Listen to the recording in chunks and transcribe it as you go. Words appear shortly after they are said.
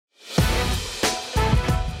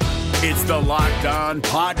It's the Locked On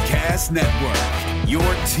Podcast Network, your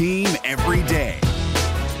team every day.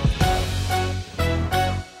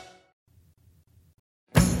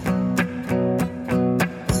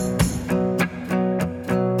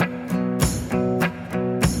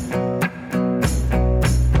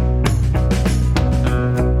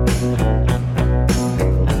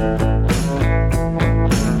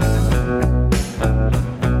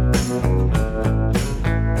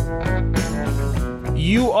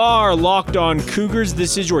 Locked On Cougars.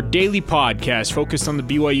 This is your daily podcast focused on the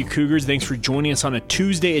BYU Cougars. Thanks for joining us on a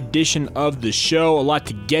Tuesday edition of the show. A lot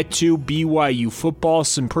to get to. BYU football,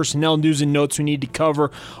 some personnel news and notes we need to cover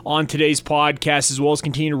on today's podcast, as well as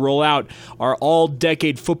continue to roll out our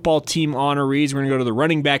all-decade football team honorees. We're going to go to the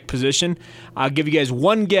running back position. I'll give you guys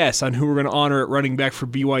one guess on who we're going to honor at running back for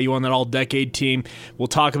BYU on that all-decade team. We'll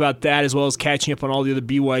talk about that, as well as catching up on all the other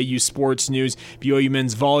BYU sports news. BYU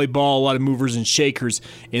men's volleyball, a lot of movers and shakers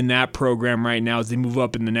in that program right now as they move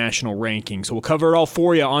up in the national ranking. So we'll cover it all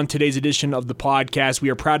for you on today's edition of the podcast. We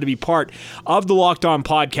are proud to be part of the Locked On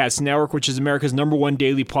Podcast Network, which is America's #1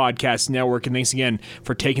 daily podcast network. And thanks again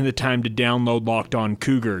for taking the time to download Locked On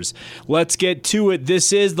Cougars. Let's get to it.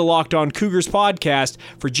 This is the Locked On Cougars podcast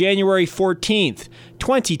for January 14th,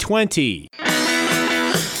 2020.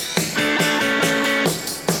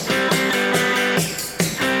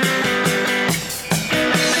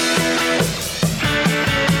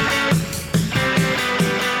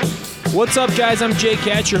 What's up, guys? I'm Jake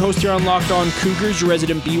Katz, your host here on Locked On Cougars, your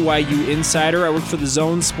resident BYU insider. I work for the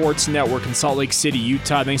Zone Sports Network in Salt Lake City,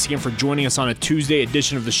 Utah. Thanks again for joining us on a Tuesday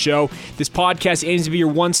edition of the show. This podcast aims to be your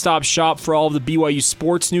one-stop shop for all of the BYU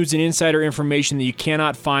sports news and insider information that you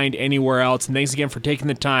cannot find anywhere else. And thanks again for taking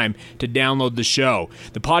the time to download the show.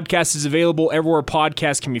 The podcast is available everywhere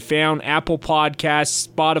podcasts can be found: Apple Podcasts,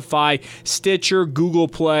 Spotify, Stitcher, Google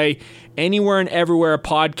Play. Anywhere and everywhere a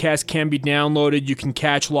podcast can be downloaded, you can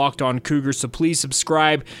catch Locked On Cougars. So please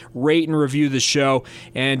subscribe, rate, and review the show.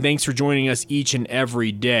 And thanks for joining us each and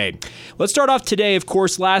every day. Let's start off today. Of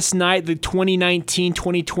course, last night, the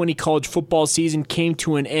 2019-2020 college football season came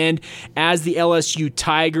to an end as the LSU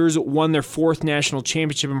Tigers won their 4th national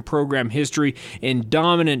championship in program history in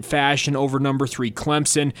dominant fashion over number 3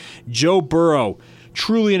 Clemson. Joe Burrow,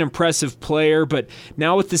 truly an impressive player, but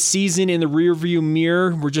now with the season in the rearview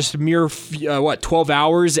mirror, we're just a mere 12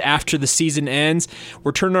 hours after the season ends.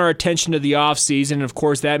 We're turning our attention to the offseason, and of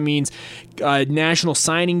course that means National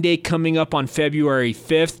Signing Day coming up on February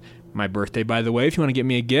 5th. My birthday, by the way, if you want to get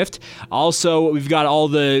me a gift. Also, we've got all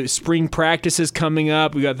the spring practices coming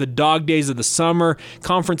up. We got the dog days of the summer,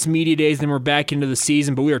 conference media days, then we're back into the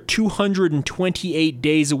season. But we are 228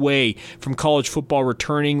 days away from college football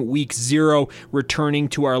returning, week 0 returning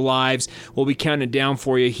to our lives. We'll be counting it down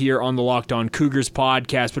for you here on the Locked On Cougars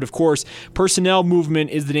podcast. But of course, personnel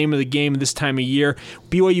movement is the name of the game this time of year.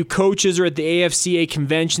 BYU coaches are at the AFCA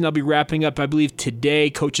convention. They'll be wrapping up, I believe, today.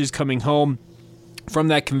 Coaches coming home from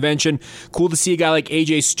that convention. Cool to see a guy like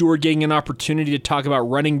AJ Stewart getting an opportunity to talk about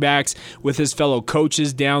running backs with his fellow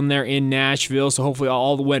coaches down there in Nashville. So hopefully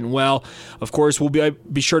all went well. Of course, we'll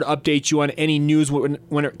be sure to update you on any news when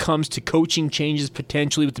it comes to coaching changes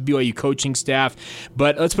potentially with the BYU coaching staff.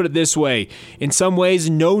 But let's put it this way. In some ways,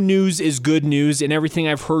 no news is good news, and everything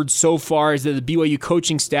I've heard so far is that the BYU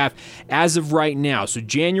coaching staff, as of right now, so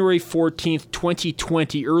January 14th,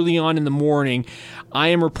 2020, early on in the morning, I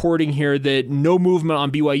am reporting here that no movement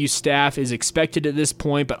on BYU staff is expected at this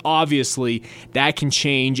point, but obviously that can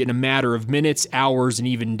change in a matter of minutes, hours, and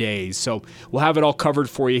even days. So we'll have it all covered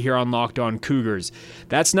for you here on Locked On Cougars.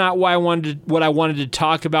 That's not what I wanted to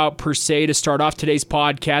talk about per se to start off today's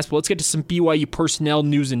podcast, but let's get to some BYU personnel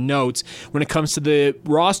news and notes when it comes to the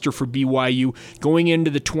roster for BYU going into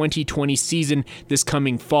the 2020 season this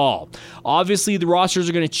coming fall. Obviously, the rosters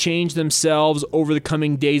are going to change themselves over the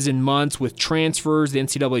coming days and months with transfers. The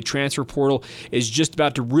NCAA transfer portal is just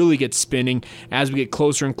about to really get spinning as we get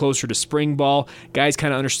closer and closer to spring ball. Guys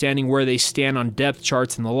kind of understanding where they stand on depth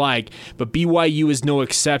charts and the like, but BYU is no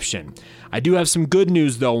exception. I do have some good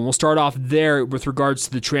news, though, and we'll start off there with regards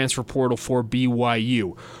to the transfer portal for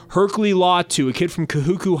BYU. Hercules Latu, a kid from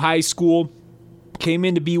Kahuku High School, came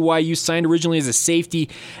into BYU, signed originally as a safety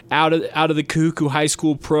out of the Kahuku High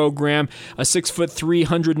School program, a 6'3",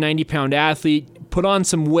 190-pound athlete, put on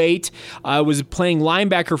some weight, was playing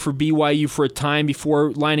linebacker for BYU for a time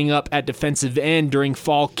before lining up at defensive end during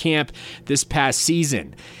fall camp this past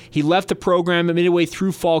season. He left the program midway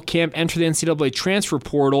through fall camp, entered the NCAA transfer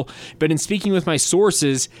portal, but in speaking with my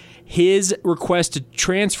sources, his request to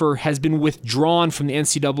transfer has been withdrawn from the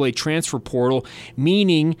NCAA transfer portal,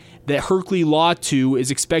 meaning that Hercule Latu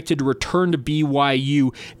is expected to return to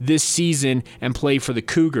BYU this season and play for the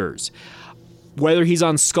Cougars. Whether he's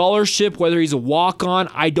on scholarship, whether he's a walk-on,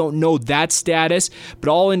 I don't know that status, but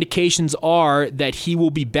all indications are that he will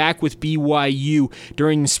be back with BYU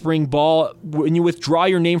during spring ball. When you withdraw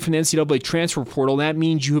your name from the NCAA transfer portal, that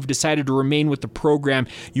means you have decided to remain with the program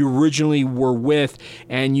you originally were with,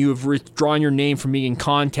 and you have withdrawn your name from being in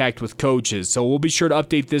contact with coaches. So we'll be sure to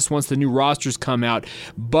update this once the new rosters come out,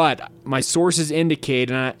 but my sources indicate,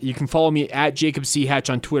 and you can follow me at Jacob C. Hatch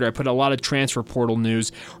on Twitter. I put a lot of transfer portal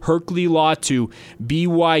news. Hercule Latu,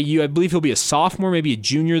 BYU, I believe he'll be a sophomore, maybe a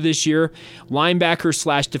junior this year.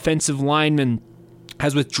 Linebacker / defensive lineman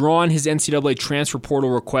has withdrawn his NCAA transfer portal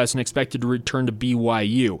request and expected to return to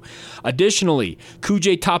BYU. Additionally,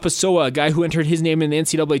 Kujay Tapasoa, a guy who entered his name in the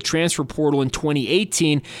NCAA transfer portal in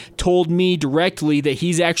 2018, told me directly that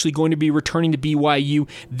he's actually going to be returning to BYU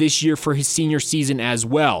this year for his senior season as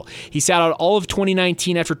well. He sat out all of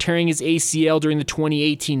 2019 after tearing his ACL during the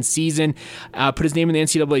 2018 season, put his name in the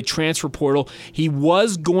NCAA transfer portal. He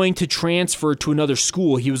was going to transfer to another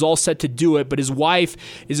school. He was all set to do it, but his wife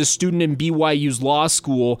is a student in BYU's law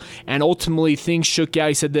school, and ultimately things shook out.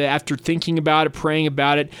 He said that after thinking about it, praying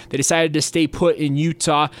about it, they decided to stay put in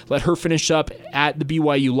Utah, let her finish up at the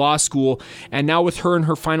BYU law school, and now with her in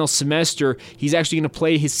her final semester, he's actually going to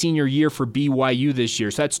play his senior year for BYU this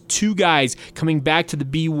year. So that's two guys coming back to the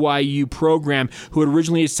BYU program who had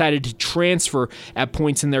originally decided to transfer at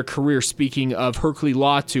points in their career. Speaking of Hercule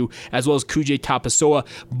Latu as well as Kujay Tapasoa,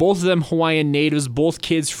 both of them Hawaiian natives, both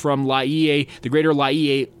kids from Laie, the greater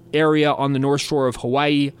Laie area on the north shore of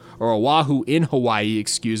Hawaii, or Oahu in Hawaii,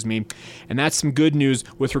 and that's some good news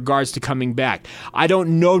with regards to coming back. I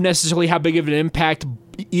don't know necessarily how big of an impact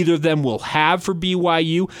either of them will have for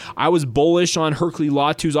BYU. I was bullish on Hercule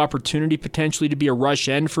Latu's opportunity potentially to be a rush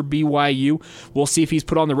end for BYU. We'll see if he's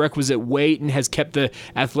put on the requisite weight and has kept the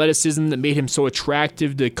athleticism that made him so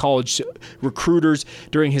attractive to college recruiters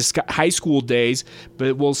during his high school days,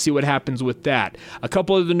 but we'll see what happens with that. A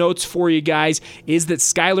couple of the notes for you guys is that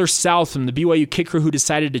Skylar Southam, the BYU kicker who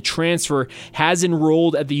decided to transfer, has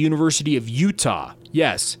enrolled at the University of Utah.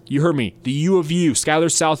 Yes, you heard me. The U of U, Skylar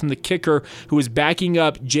Southam, the kicker who is backing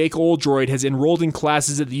up Jake Oldroyd, has enrolled in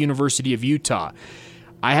classes at the University of Utah.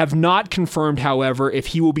 I have not confirmed, however, if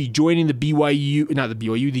he will be joining the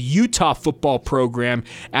the Utah football program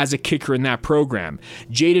as a kicker in that program.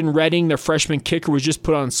 Jaden Redding, their freshman kicker, was just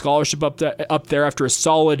put on scholarship up there after a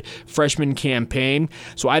solid freshman campaign.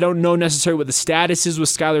 So I don't know necessarily what the status is with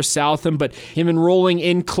Skylar Southam, but him enrolling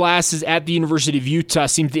in classes at the University of Utah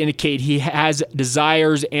seems to indicate he has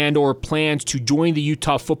desires and or plans to join the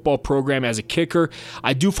Utah football program as a kicker.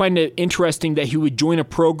 I do find it interesting that he would join a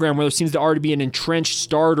program where there seems to already be an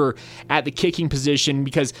entrenched starter at the kicking position,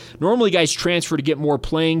 because normally guys transfer to get more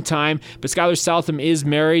playing time, but Skylar Southam is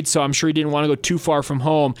married, so I'm sure he didn't want to go too far from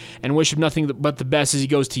home, and wish him nothing but the best as he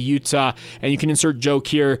goes to Utah. And you can insert joke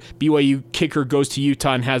here, BYU kicker goes to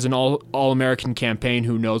Utah and has an All-American campaign.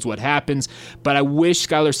 Who knows what happens, but I wish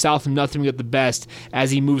Skylar Southam nothing but the best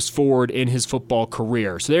as he moves forward in his football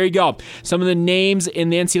career. So there you go. Some of the names in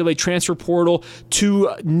the NCAA transfer portal,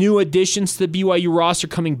 two new additions to the BYU roster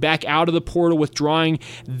coming back out of the portal, withdrawing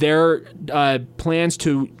their plans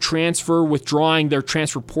to transfer, withdrawing their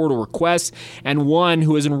transfer portal requests, and one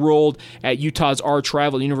who is enrolled at Utah's arch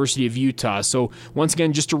rival, University of Utah. So once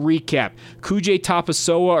again, just to recap, Kujay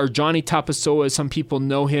Tapasoa, or Johnny Tapasoa as some people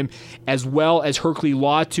know him, as well as Hercule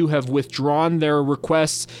Latu, have withdrawn their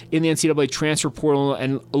requests in the NCAA transfer portal,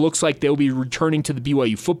 and it looks like they'll be returning to the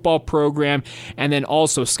BYU football program. And then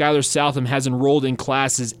also Skylar Southam has enrolled in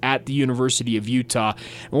classes at the University of Utah.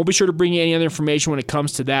 And we'll be sure to bring you any other information when it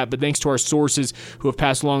comes to that, but thanks to our sources who have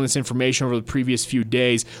passed along this information over the previous few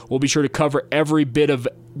days, we'll be sure to cover every bit of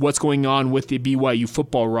what's going on with the BYU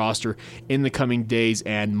football roster in the coming days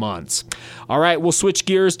and months. All right, we'll switch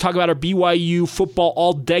gears, talk about our BYU football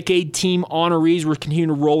all-decade team honorees. We're continuing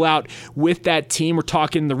to roll out with that team. We're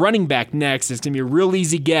talking the running back next. It's going to be a real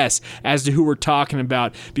easy guess as to who we're talking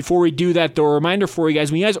about. Before we do that, though, a reminder for you guys,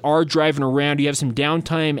 when you guys are driving around, you have some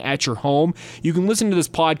downtime at your home, you can listen to this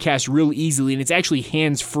podcast real easily, and it's actually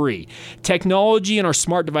hands-free. Technology and our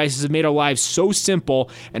smart devices have made our lives so simple,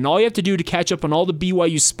 and all you have to do to catch up on all the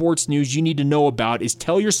BYU sports news you need to know about is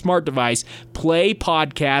tell your smart device, play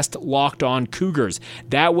podcast Locked On Cougars.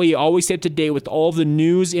 That way you always stay up to date with all of the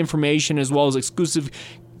news, information, as well as exclusive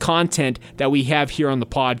content that we have here on the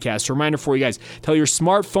podcast. So reminder for you guys, tell your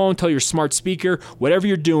smartphone, tell your smart speaker, whatever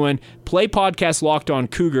you're doing, play podcast Locked On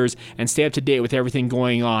Cougars and stay up to date with everything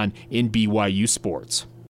going on in BYU sports.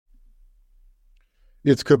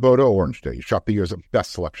 It's Kubota Orange Day. Shop the year's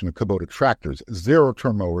best selection of Kubota tractors,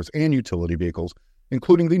 zero-turn mowers, and utility vehicles,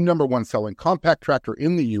 including the #1 selling compact tractor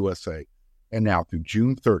in the USA. And now through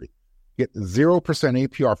June 30, get 0%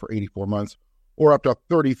 APR for 84 months or up to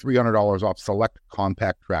 $3,300 off select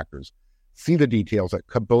compact tractors. See the details at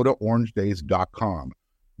KubotaOrangeDays.com.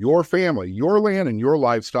 Your family, your land, and your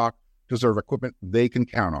livestock deserve equipment they can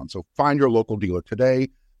count on. So find your local dealer today.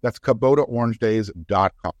 That's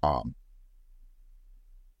KubotaOrangeDays.com.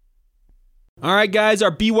 All right, guys,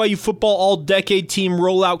 our BYU football all-decade team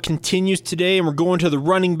rollout continues today, and we're going to the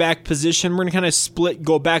running back position. We're going to kind of split,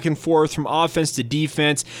 go back and forth from offense to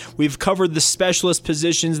defense. We've covered the specialist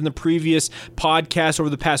positions in the previous podcast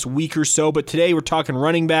over the past week or so, but today we're talking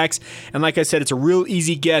running backs, and like I said, it's a real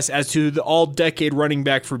easy guess as to who the all-decade running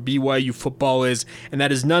back for BYU football is, and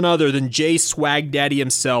that is none other than Jay Swag Daddy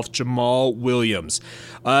himself, Jamaal Williams.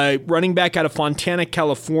 Running back out of Fontana,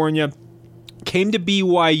 California. Came to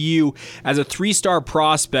BYU as a 3-star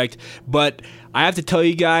prospect, but I have to tell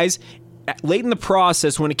you guys, late in the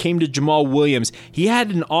process when it came to Jamaal Williams, he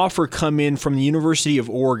had an offer come in from the University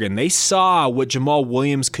of Oregon. They saw what Jamaal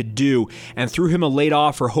Williams could do and threw him a late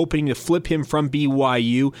offer, hoping to flip him from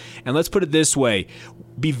BYU. And let's put it this way,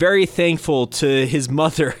 be very thankful to his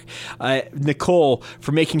mother, Nicole,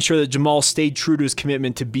 for making sure that Jamaal stayed true to his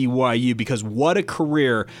commitment to BYU, because what a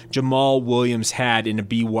career Jamaal Williams had in a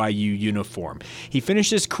BYU uniform. He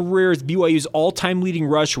finished his career as BYU's all-time leading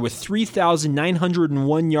rusher with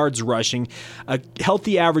 3,901 yards rushing, a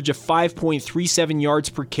healthy average of 5.37 yards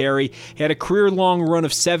per carry. He had a career-long run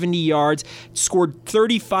of 70 yards, scored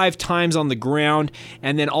 35 times on the ground,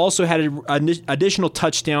 and then also had an additional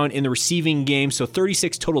touchdown in the receiving game, so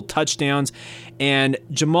 36 total touchdowns. And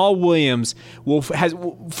Jamaal Williams will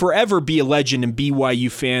forever be a legend in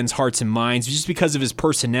BYU fans' hearts and minds just because of his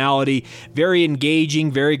personality. Very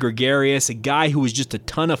engaging, very gregarious, a guy who was just a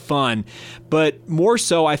ton of fun. But more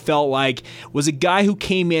so, I felt like, was a guy who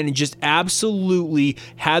came in and just absolutely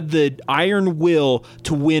had the iron will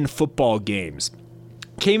to win football games.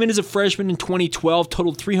 Came in as a freshman in 2012,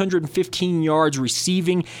 totaled 315 yards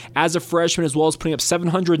receiving as a freshman, as well as putting up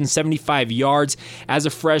 775 yards as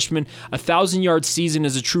a freshman. A 1,000-yard season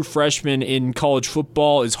as a true freshman in college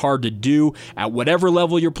football is hard to do at whatever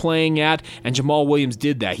level you're playing at, and Jamaal Williams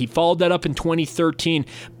did that. He followed that up in 2013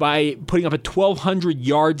 by putting up a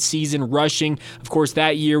 1,200-yard season rushing. Of course,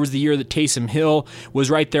 that year was the year that Taysom Hill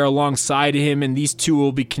was right there alongside him, and these two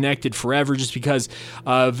will be connected forever just because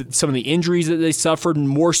of some of the injuries that they suffered,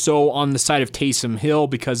 and more so on the side of Taysom Hill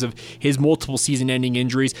because of his multiple season-ending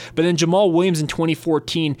injuries. But then Jamaal Williams in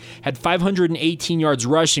 2014 had 518 yards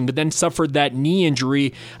rushing, but then suffered that knee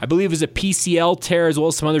injury. I believe it was a PCL tear as well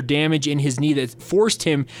as some other damage in his knee that forced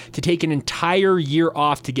him to take an entire year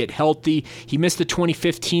off to get healthy. He missed the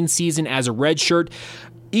 2015 season as a redshirt.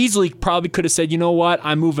 Easily probably could have said, you know what,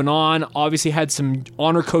 I'm moving on. Obviously had some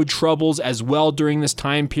honor code troubles as well during this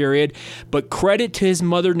time period. But credit to his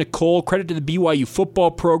mother, Nicole, credit to the BYU football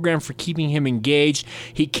program for keeping him engaged.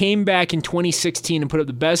 He came back in 2016 and put up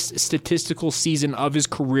the best statistical season of his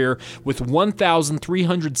career with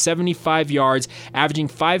 1,375 yards, averaging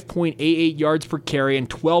 5.88 yards per carry and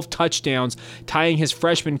 12 touchdowns, tying his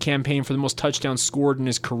freshman campaign for the most touchdowns scored in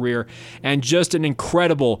his career. And just an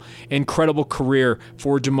incredible, incredible career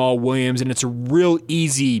for Jamaal Williams, and it's a real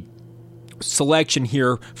easy selection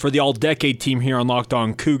here for the all-decade team here on Locked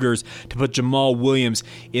On Cougars to put Jamaal Williams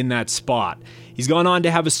in that spot. He's gone on to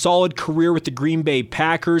have a solid career with the Green Bay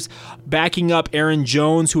Packers, backing up Aaron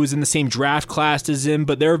Jones, who was in the same draft class as him,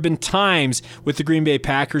 but there have been times with the Green Bay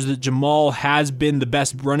Packers that Jamaal has been the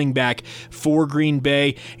best running back for Green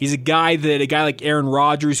Bay. He's a guy like Aaron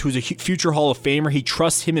Rodgers, who's a future Hall of Famer, he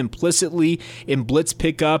trusts him implicitly in blitz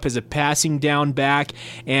pickup as a passing down back,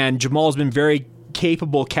 and Jamal's been very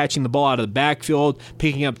capable of catching the ball out of the backfield,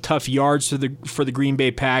 picking up tough yards for the Green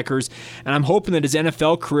Bay Packers. And I'm hoping that his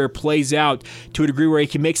NFL career plays out to a degree where he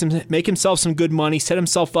can make himself some good money, set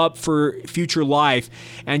himself up for future life,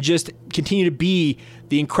 and just continue to be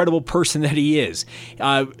the incredible person that he is.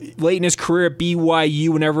 Late in his career at BYU,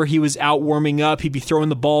 whenever he was out warming up, he'd be throwing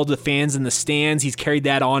the ball to the fans in the stands. He's carried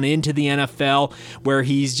that on into the NFL, where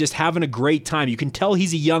he's just having a great time. You can tell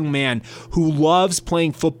he's a young man who loves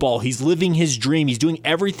playing football. He's living his dream. He's doing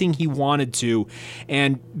everything he wanted to.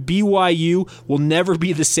 And BYU will never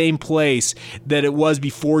be the same place that it was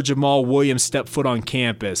before Jamaal Williams stepped foot on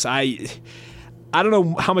campus. I don't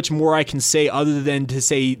know how much more I can say other than to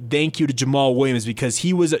say thank you to Jamaal Williams, because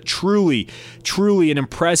he was truly an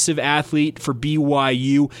impressive athlete for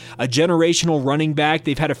BYU, a generational running back.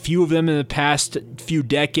 They've had a few of them in the past few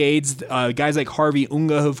decades. Guys like Harvey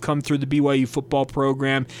Unga have come through the BYU football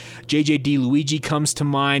program. JJ Luigi comes to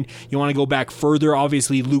mind. You want to go back further,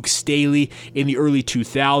 obviously Luke Staley in the early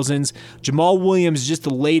 2000s. Jamaal Williams is just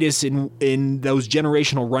the latest in those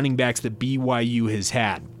generational running backs that BYU has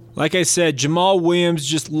had. Like I said, Jamaal Williams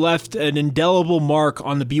just left an indelible mark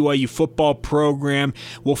on the BYU football program.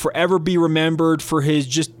 Will forever be remembered for his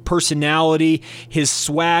just personality, his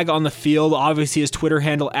swag on the field. Obviously, his Twitter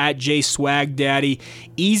handle @JSwagDaddy.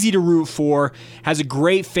 Easy to root for. Has a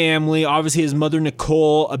great family. Obviously, his mother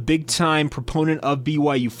Nicole, a big-time proponent of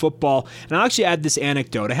BYU football. And I'll actually add this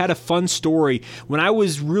anecdote. I had a fun story when I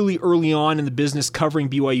was really early on in the business covering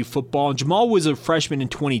BYU football. And Jamaal was a freshman in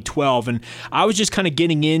 2012, and I was just kind of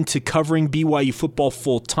getting into covering BYU football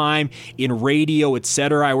full-time in radio,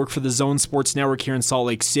 etc. I work for the Zone Sports Network here in Salt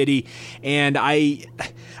Lake City, and I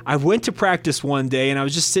went to practice one day, and I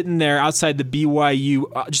was just sitting there outside the BYU,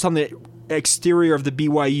 just on the exterior of the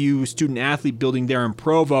BYU student-athlete building there in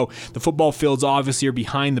Provo. The football fields obviously are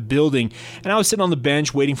behind the building, and I was sitting on the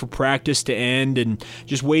bench waiting for practice to end and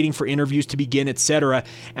just waiting for interviews to begin, etc.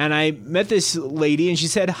 And I met this lady, and she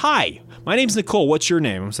said, "Hi, my name's Nicole. What's your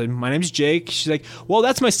name?" I said, "My name's Jake." She's like, "Well,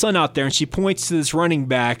 that's my son out there." And she points to this running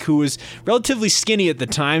back who was relatively skinny at the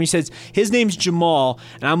time. He says, "His name's Jamaal,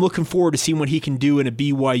 and I'm looking forward to seeing what he can do in a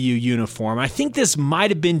BYU uniform." I think this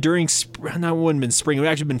might have been during, no, it wouldn't have been spring. It would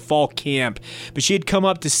actually been fall camp. But she had come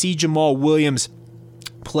up to see Jamaal Williams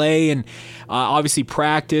play and obviously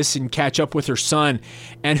practice and catch up with her son.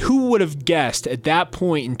 And who would have guessed at that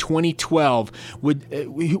point in 2012 actually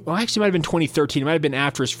it might have been 2013, it might have been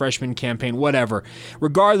after his freshman campaign, whatever.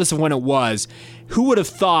 Regardless of when it was, who would have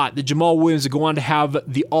thought that Jamaal Williams would go on to have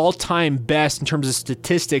the all-time best in terms of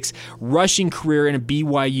statistics rushing career in a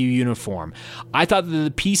BYU uniform? I thought that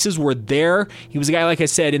the pieces were there. He was a guy, like I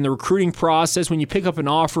said, in the recruiting process, when you pick up an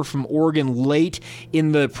offer from Oregon late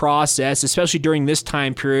in the process, especially during this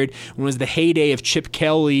time period when it was the heyday of Chip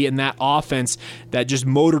Kelly and that offense that just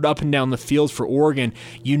motored up and down the field for Oregon,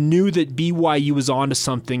 you knew that BYU was onto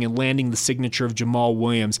something and landing the signature of Jamaal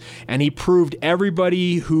Williams. And he proved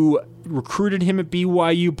everybody who recruited him at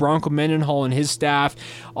BYU, Bronco Mendenhall and his staff,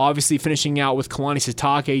 obviously finishing out with Kalani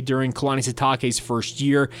Sitake during Kalani Sitake's first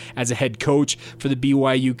year as a head coach for the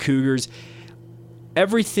BYU Cougars.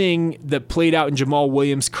 Everything that played out in Jamaal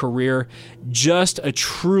Williams' career, just a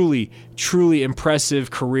truly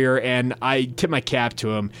impressive career, and I tip my cap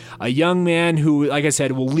to him. A young man who, like I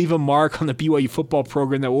said, will leave a mark on the BYU football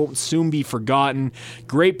program that won't soon be forgotten.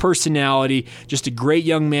 Great personality, just a great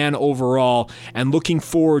young man overall, and looking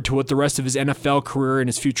forward to what the rest of his NFL career and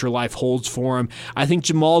his future life holds for him. I think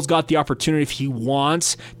Jamaal's got the opportunity, if he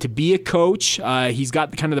wants, to be a coach. He's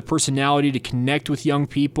got kind of the personality to connect with young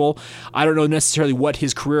people. I don't know necessarily what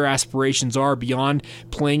his career aspirations are beyond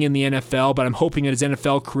playing in the NFL, but I'm hoping that his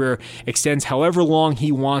NFL career extends however long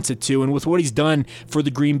he wants it to. And with what he's done for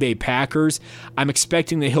the Green Bay Packers, I'm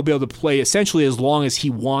expecting that he'll be able to play essentially as long as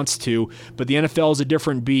he wants to. But the NFL is a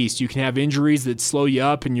different beast. You can have injuries that slow you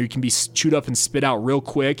up, and you can be chewed up and spit out real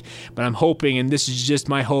quick. But I'm hoping, and this is just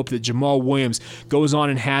my hope, that Jamaal Williams goes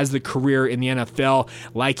on and has the career in the NFL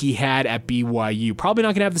like he had at BYU. Probably not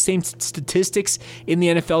going to have the same statistics in the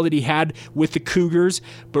NFL that he had with the Cougars,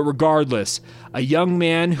 but regardless, a young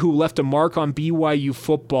man who left a mark on BYU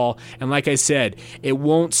football, and like I said, it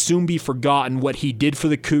won't soon be forgotten what he did for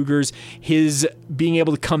the Cougars, his being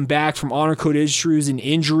able to come back from honor code issues and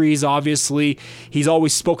injuries, obviously. He's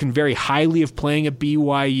always spoken very highly of playing at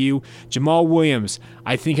BYU. Jamaal Williams,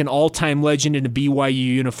 I think an all-time legend in a BYU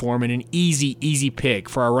uniform and an easy pick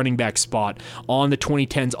for our running back spot on the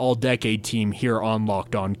 2010s All-Decade team here on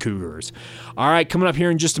Locked On Cougars. All right, coming up here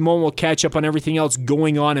in just a moment, we'll catch up on everything else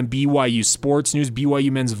going on in BYU sports news,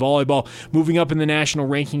 BYU men's volleyball, moving up in the national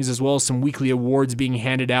rankings, as well as some weekly awards being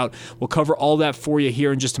handed out. We'll cover all that for you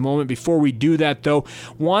here in just a moment. Before we do that, though,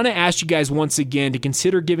 want to ask you guys once again to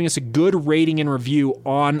consider giving us a good rating and review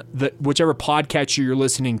on the whichever podcatcher you're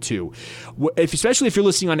listening to, especially if you're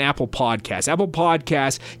listening on Apple Podcasts. Apple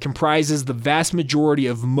Podcasts comprises the vast majority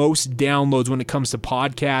of most downloads when it comes to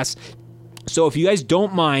podcasts. So if you guys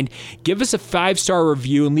don't mind, give us a 5-star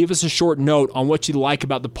review and leave us a short note on what you like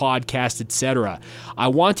about the podcast, etc. I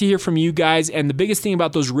want to hear from you guys, and the biggest thing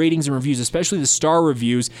about those ratings and reviews, especially the star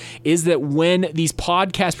reviews, is that when these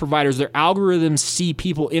podcast providers, their algorithms see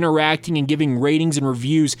people interacting and giving ratings and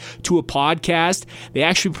reviews to a podcast, they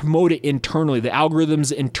actually promote it internally. The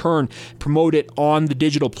algorithms in turn promote it on the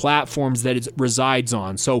digital platforms that it resides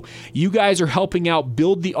on. So you guys are helping out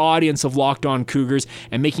build the audience of Locked On Cougars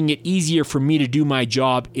and making it easier for me to do my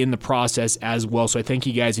job in the process as well. So I thank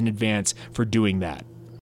you guys in advance for doing that.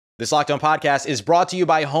 This Locked On podcast is brought to you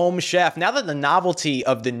by Home Chef. Now that the novelty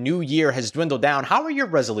of the new year has dwindled down, how are your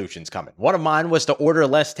resolutions coming? One of mine was to order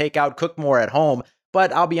less takeout, cook more at home,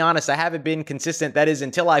 but I'll be honest, I haven't been consistent. That is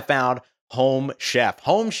until I found Home Chef.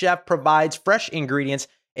 Home Chef provides fresh ingredients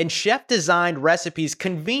and chef-designed recipes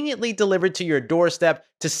conveniently delivered to your doorstep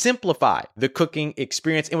to simplify the cooking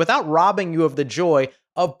experience and without robbing you of the joy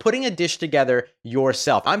of putting a dish together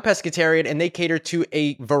yourself. I'm pescatarian and they cater to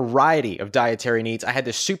a variety of dietary needs. I had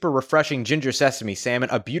this super refreshing ginger sesame salmon,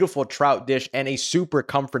 a beautiful trout dish, and a super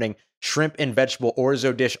comforting shrimp and vegetable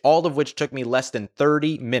orzo dish, all of which took me less than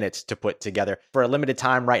 30 minutes to put together. For a limited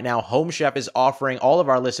time right now, Home Chef is offering all of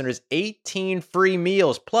our listeners 18 free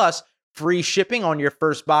meals plus free shipping on your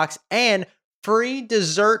first box and free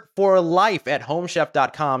dessert for life at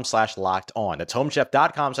homechef.com/lockedon. That's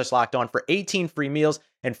homechef.com/lockedon for 18 free meals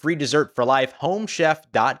and free dessert for life.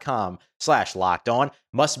 Homechef.com/lockedon.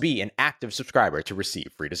 Must be an active subscriber to receive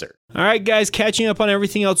free dessert. All right, guys, catching up on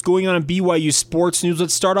everything else going on in BYU sports news.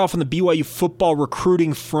 Let's start off on the BYU football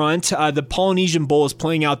recruiting front. The Polynesian Bowl is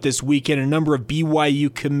playing out this weekend. A number of BYU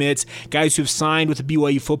commits, guys who have signed with the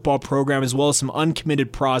BYU football program, as well as some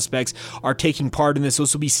uncommitted prospects, are taking part in this.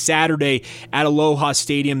 This will be Saturday at Aloha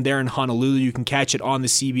Stadium there in Honolulu. You can catch it on the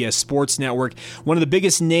CBS Sports Network. One of the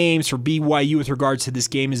biggest names for BYU with regards to this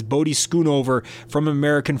game is Bodie Schoonover from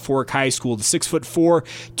American Fork High School. The 6'4",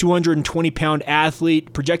 220-pound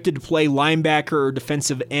athlete, projected to play linebacker or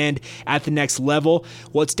defensive end at the next level.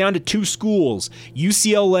 Well, it's down to two schools,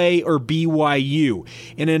 UCLA or BYU.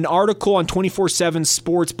 In an article on 24/7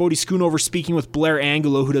 Sports, Bodie Schoonover, speaking with Blair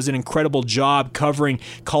Angelo, who does an incredible job covering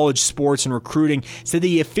college sports and recruiting, said that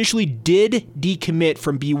he officially did decommit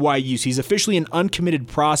from BYU. So he's officially an uncommitted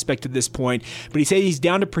prospect at this point, but he said he's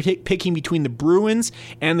down to picking between the Bruins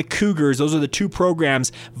and the Cougars. Those are the two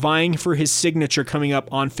programs vying for his signature coming up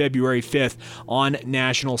on February 5th on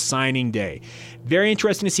National Signing Day. Very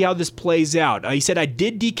interesting to see how this plays out. He said, I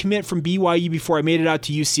did decommit from BYU before I made it out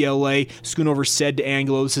to UCLA, Schoonover said to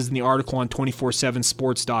Angelo. This is in the article on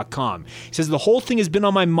 247sports.com. He says, the whole thing has been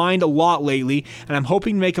on my mind a lot lately, and I'm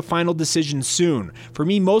hoping to make a final decision soon. For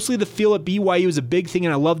me, mostly the feel at BYU is a big thing,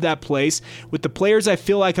 and I love that place. With the players, I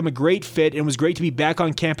feel like I'm a great fit, and it was great to be back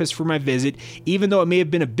on campus for my visit, even though it may have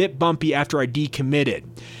been a bit bumpy after I decommitted.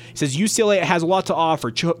 He says UCLA has a lot to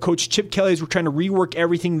offer. Coach Chip Kelly is trying to rework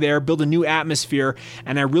everything there, build a new atmosphere,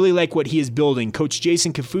 and I really like what he is building. Coach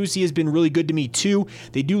Jason Kafusi has been really good to me too.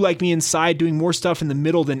 They do like me inside, doing more stuff in the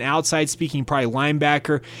middle than outside, speaking probably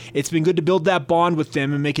linebacker. It's been good to build that bond with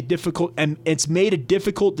them and make it difficult, and it's made a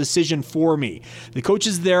difficult decision for me. The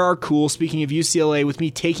coaches there are cool, speaking of UCLA, with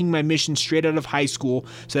me taking my mission straight out of high school,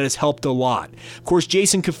 so that has helped a lot. Of course,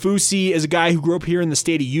 Jason Kafusi is a guy who grew up here in the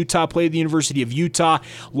state of Utah, played at the University of Utah,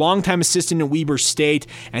 longtime assistant at Weber State,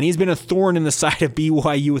 and he's been a thorn in the side of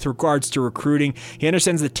BYU with regards to recruiting. He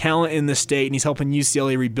understands the talent in the state, and he's helping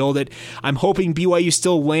UCLA rebuild it. I'm hoping BYU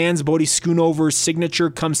still lands Bodie Schoonover's signature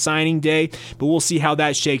come signing day, but we'll see how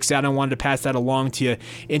that shakes out. I wanted to pass that along to you.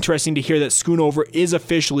 Interesting to hear that Schoonover is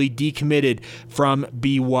officially decommitted from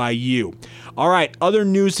BYU. All right, other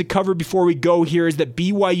news to cover before we go here is that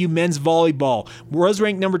BYU men's volleyball was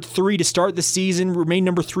ranked number 3 to start the season, remained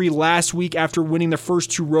number 3 last week after winning the first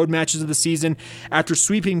 2 road matches of the season. After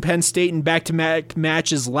sweeping Penn State in back-to-back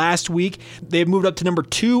matches last week, they've moved up to number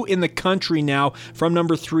 2 in the country now from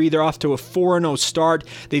number 3. They're off to a 4-0 start.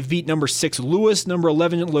 They've beat number 6 Lewis, number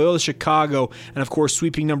 11 Loyola Chicago, and of course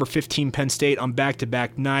sweeping number 15 Penn State on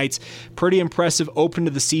back-to-back nights. Pretty impressive open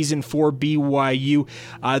to the season for BYU.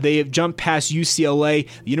 They have jumped past UCLA.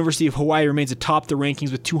 The University of Hawaii remains atop the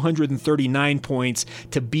rankings with 239 points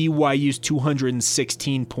to BYU's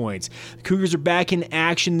 216 points. The Cougars are back in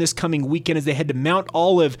action action this coming weekend as they head to Mount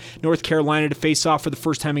Olive, North Carolina to face off for the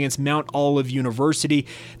first time against Mount Olive University.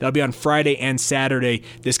 That'll be on Friday and Saturday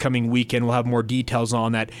this coming weekend. We'll have more details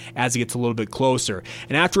on that as it gets a little bit closer.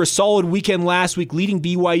 And after a solid weekend last week, leading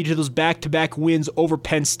BYU to those back-to-back wins over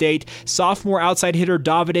Penn State, sophomore outside hitter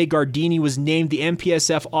Davide Gardini was named the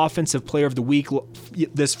MPSF Offensive Player of the Week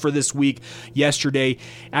this week yesterday.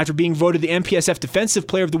 After being voted the MPSF Defensive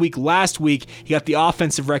Player of the Week last week, he got the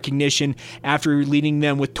offensive recognition after leading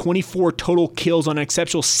them with 24 total kills on an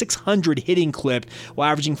exceptional 600 hitting clip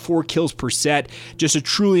while averaging 4 kills per set. Just a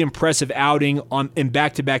truly impressive outing in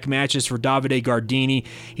back-to-back matches for Davide Gardini.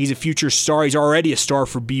 He's a future star. He's already a star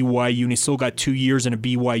for BYU, and he's still got 2 years in a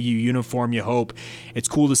BYU uniform, you hope. It's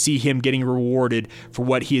cool to see him getting rewarded for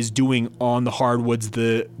what he is doing on the hardwoods,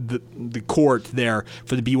 the court there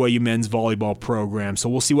for the BYU men's volleyball program. So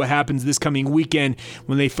we'll see what happens this coming weekend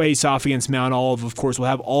when they face off against Mount Olive. Of course, we'll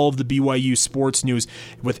have all of the BYU sports news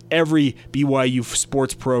with every BYU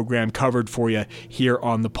sports program covered for you here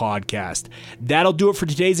on the podcast. That'll do it for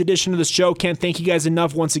today's edition of the show. Can't thank you guys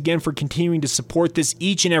enough once again for continuing to support this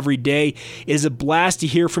each and every day. It is a blast to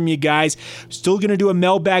hear from you guys. Still going to do a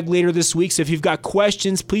mailbag later this week, so if you've got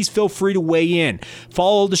questions, please feel free to weigh in.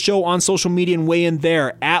 Follow the show on social media and weigh in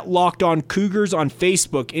there at Locked On Cougars on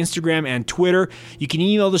Facebook, Instagram, and Twitter. You can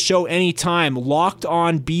email the show anytime,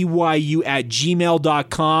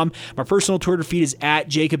 lockedonbyu@gmail.com. My personal Twitter feed is at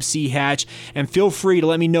Jacob C. Hatch, and feel free to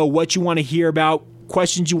let me know what you want to hear about,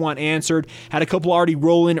 questions you want answered. Had a couple already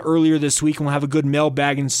roll in earlier this week, and we'll have a good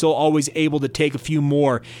mailbag, and still always able to take a few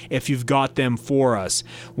more if you've got them for us.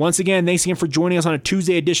 Once again, thanks again for joining us on a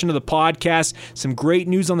Tuesday edition of the podcast. Some great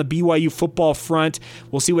news on the BYU football front.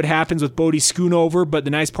 We'll see what happens with Bodie Schoonover, but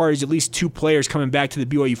the nice part is at least 2 players coming back to the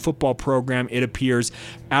BYU football program, it appears,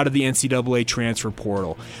 out of the NCAA transfer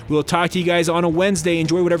portal. We'll talk to you guys on a Wednesday.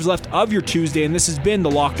 Enjoy whatever's left of your Tuesday, and this has been the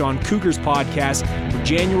Locked On Cougars podcast for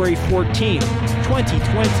January 14th,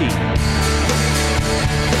 2020.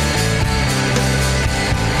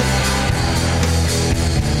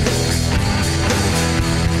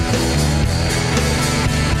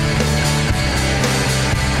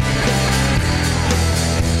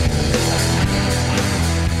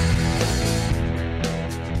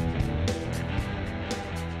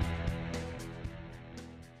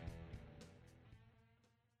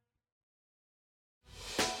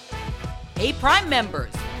 Hey, Prime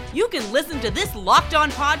members, you can listen to this Locked On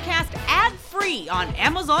podcast ad-free on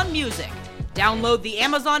Amazon Music. Download the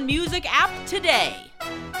Amazon Music app today.